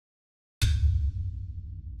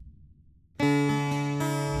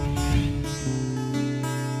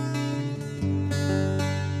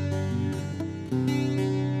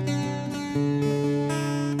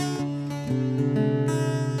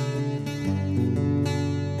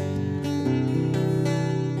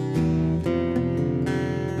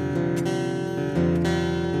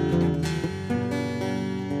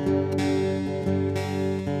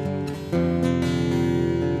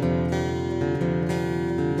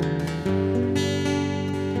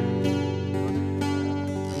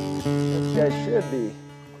guy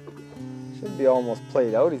should be almost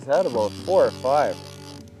played out. He's had about 4 or 5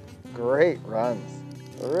 great runs,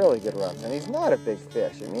 really good runs, and he's not a big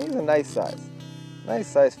fish. I mean, he's a nice size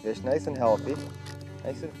fish, nice and healthy,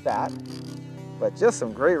 nice and fat, but just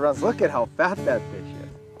some great runs. Look at how fat that fish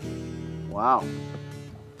is. Wow,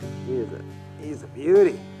 he's a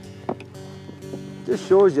beauty. Just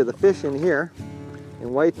shows you the fish in here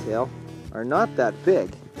in whitetail are not that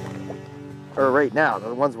big, or right now,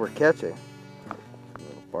 the ones we're catching. A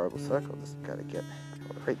little barbel suckle, just gotta get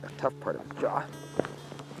right in the tough part of his jaw.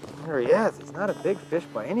 There he is. He's not a big fish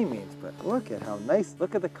by any means, but look at how nice,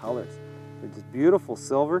 look at the colors. They're just beautiful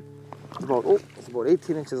silver. It's about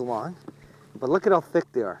 18 inches long, but look at how thick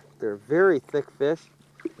they are. They're very thick fish.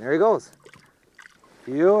 There he goes.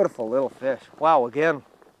 Beautiful little fish. Wow, again,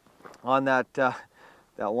 on that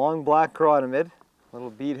long black chironomid,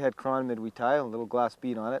 little beadhead chironomid we tie, a little glass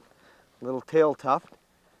bead on it, little tail tuft.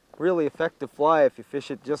 Really effective fly if you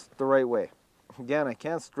fish it just the right way. Again, I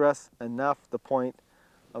can't stress enough the point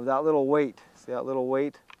of that little weight. See that little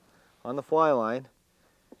weight on the fly line?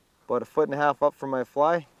 About 1.5 feet up from my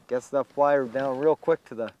fly. Gets that fly down real quick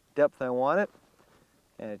to the depth I want it.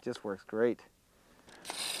 And it just works great.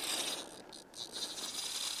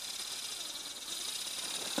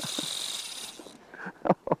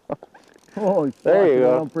 Oh, he's there you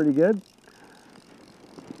go. Pretty good.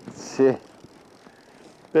 See,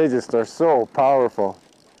 they just are so powerful.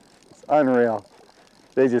 It's unreal.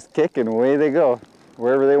 They just kick and away they go,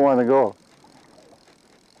 wherever they want to go.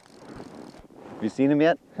 Have you seen him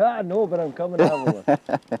yet? No, but I'm coming to have a look.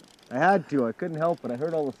 I had to. I couldn't help it. I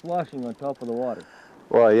heard all the sloshing on top of the water.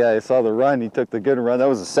 Well, yeah, I saw the run. He took the good run. That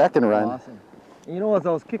was the second run. Awesome. And you know, as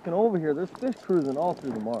I was kicking over here, there's fish cruising all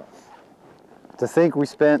through the marsh. To think we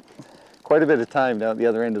spent quite a bit of time down at the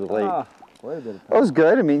other end of the lake. Quite a bit of time. That was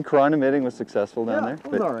good. I mean, chironomiding was successful down there. It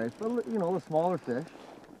was all right. But, you know, the smaller fish.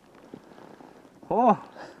 Oh,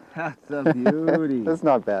 that's a beauty. That's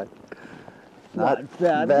not bad. Not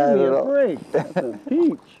bad. Give me a break. That's a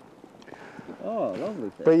peach. Oh, lovely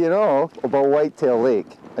fish. But you know about Whitetail Lake.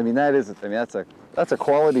 I mean, that's a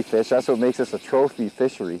quality fish. That's what makes us a trophy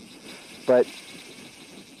fishery. But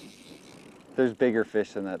there's bigger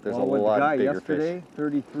fish than that. There's a lot of bigger yesterday, fish.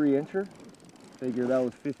 33 incher. Figure that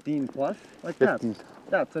was 15 plus. Like 15.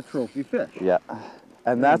 That's a trophy fish. Yeah.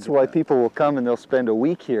 And that's why people will come and they'll spend a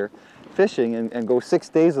week here fishing and go 6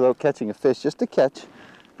 days without catching a fish just to catch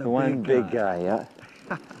the one big guy. Yeah.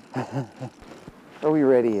 Are we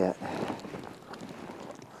ready yet?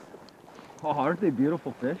 Oh, aren't they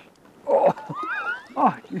beautiful fish? Oh,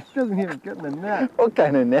 oh, he doesn't even get in the net. What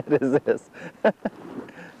kind of net is this?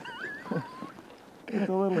 It's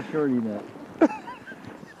a little shorty net.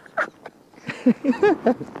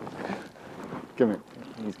 Come here.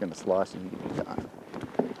 He's going to slosh and get on.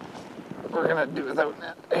 We're going to do without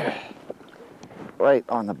net. Right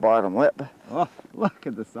on the bottom lip. Oh, look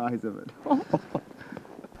at the size of it.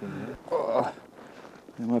 Oh.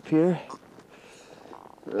 Come up here.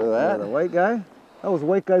 Look at that. The white guy? That was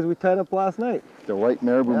white guys we tied up last night. The white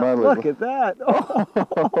marabou muddler. Look at that. Oh.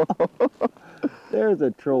 There's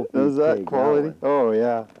a trophy. Is that quality? Oh,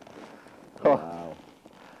 yeah. Oh. Wow.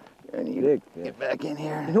 And you Big fish. get back in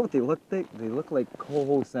here. You know what they look like? They look like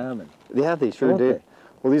coho salmon. Yeah, they sure do. They?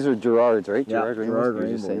 Well, these are Gerards, right? Yeah, Gerard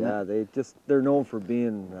rainbow. Yeah, they're known for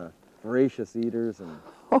being voracious eaters, and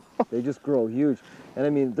they just grow huge. And I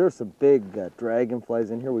mean, there's some big dragonflies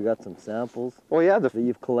in here. We got some samples. Oh yeah, that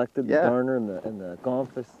you've collected, the garner and the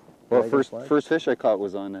gomphus. Well, first fish I caught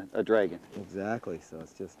was on a dragon. Exactly. So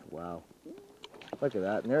it's just wow. Look at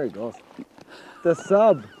that, and there he goes. The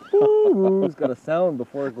sub. Ooh, it's got a sound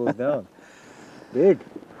before it goes down. Big.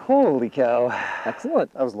 Holy cow.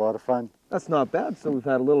 Excellent. That was a lot of fun. That's not bad. So we've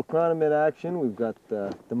had a little chironomid action. We've got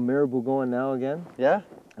the marabou going now again. Yeah?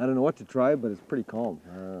 I don't know what to try, but it's pretty calm.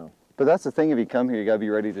 I don't know. But that's the thing, if you come here, you got to be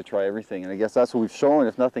ready to try everything. And I guess that's what we've shown,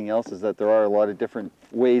 if nothing else, is that there are a lot of different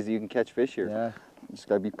ways that you can catch fish here. Yeah. You just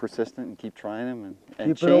got to be persistent and keep trying them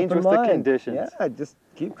and change with the conditions. Yeah, just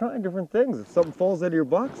keep trying different things. If something falls out of your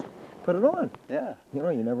box, put it on. Yeah. You know,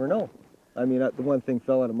 you never know. I mean, the one thing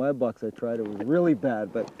fell out of my box I tried, it was really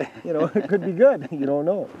bad, but, you know, it could be good. You don't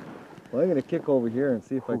know. Well, I'm going to kick over here and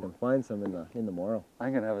see if I can find some in the morrow.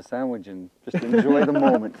 I'm going to have a sandwich and just enjoy the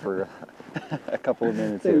moment for a couple of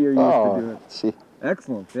minutes here. You're used to doing it. See.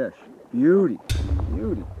 Excellent fish. Beauty.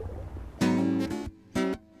 Beauty.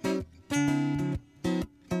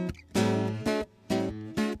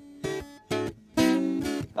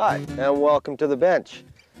 Hi, and welcome to the bench.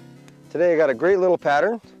 Today I got a great little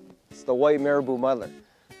pattern. It's the white marabou muddler.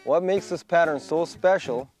 What makes this pattern so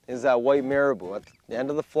special is that white marabou. At the end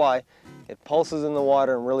of the fly, it pulses in the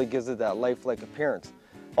water and really gives it that lifelike appearance.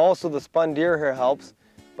 Also, the spun deer hair helps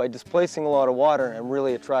by displacing a lot of water and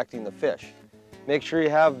really attracting the fish. Make sure you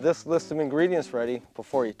have this list of ingredients ready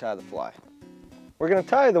before you tie the fly. We're going to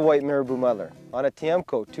tie the white marabou mother on a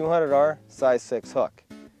Tiemco 200R size 6 hook.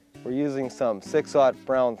 We're using some 6/0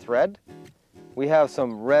 brown thread. We have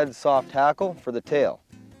some red soft hackle for the tail.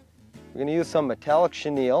 We're going to use some metallic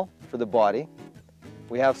chenille for the body.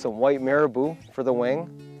 We have some white marabou for the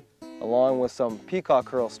wing, along with some peacock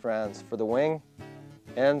herl strands for the wing,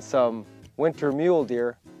 and some winter mule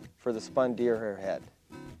deer for the spun deer hair head.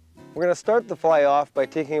 We're going to start the fly off by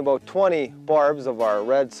taking about 20 barbs of our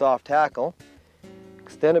red soft hackle,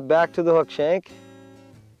 extend it back to the hook shank,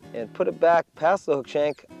 and put it back past the hook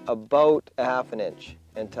shank about 1/2 inch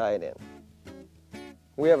and tie it in.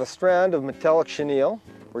 We have a strand of metallic chenille.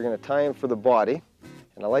 We're going to tie in for the body,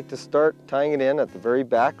 and I like to start tying it in at the very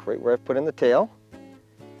back, right where I put in the tail.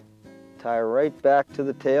 Tie right back to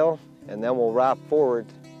the tail, and then we'll wrap forward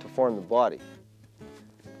to form the body.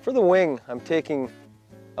 For the wing, I'm taking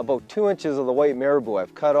about 2 inches of the white marabou.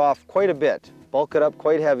 I've cut off quite a bit, bulk it up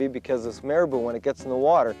quite heavy, because this marabou, when it gets in the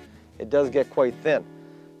water, it does get quite thin.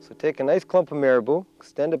 So take a nice clump of marabou,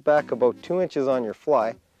 extend it back about 2 inches on your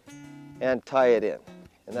fly, and tie it in,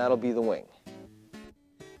 and that'll be the wing.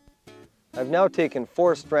 I've now taken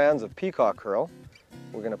 4 strands of peacock herl.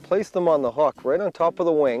 We're going to place them on the hook right on top of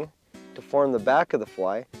the wing to form the back of the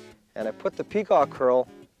fly, and I put the peacock herl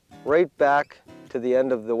right back to the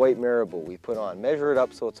end of the white marabou we put on. Measure it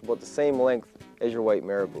up so it's about the same length as your white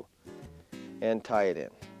marabou, and tie it in.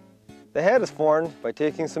 The head is formed by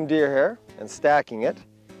taking some deer hair and stacking it.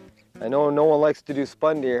 I know no one likes to do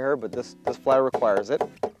spun deer hair, but this fly requires it.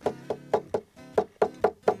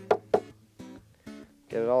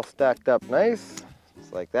 Get it all stacked up nice,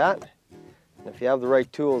 just like that. And if you have the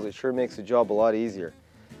right tools, it sure makes the job a lot easier.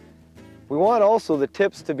 We want also the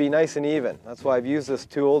tips to be nice and even. That's why I've used this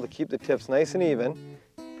tool to keep the tips nice and even,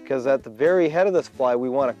 because at the very head of this fly, we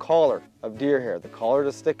want a collar of deer hair, the collar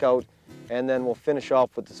to stick out, and then we'll finish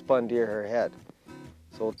off with the spun deer hair head.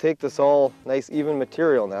 So we'll take this all nice even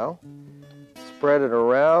material now, spread it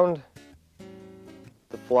around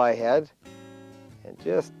the fly head, and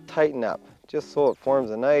just tighten up, just so it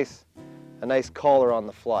forms a nice collar on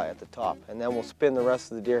the fly at the top. And then we'll spin the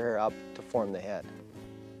rest of the deer hair up to form the head.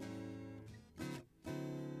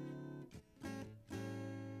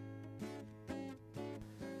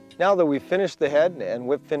 Now that we've finished the head and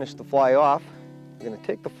whip finished the fly off, we're going to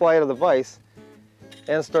take the fly out of the vise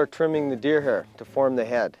and start trimming the deer hair to form the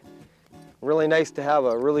head. Really nice to have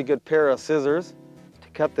a really good pair of scissors to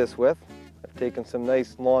cut this with. I've taken some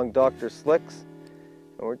nice long Dr. Slicks,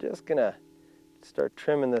 and we're just going to start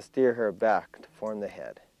trimming this deer hair back to form the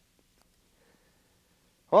head.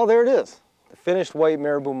 Well, there it is, the finished white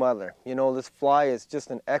marabou mother. You know, this fly is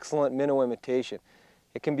just an excellent minnow imitation.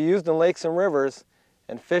 It can be used in lakes and rivers,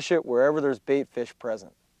 and fish it wherever there's bait fish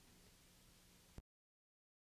present.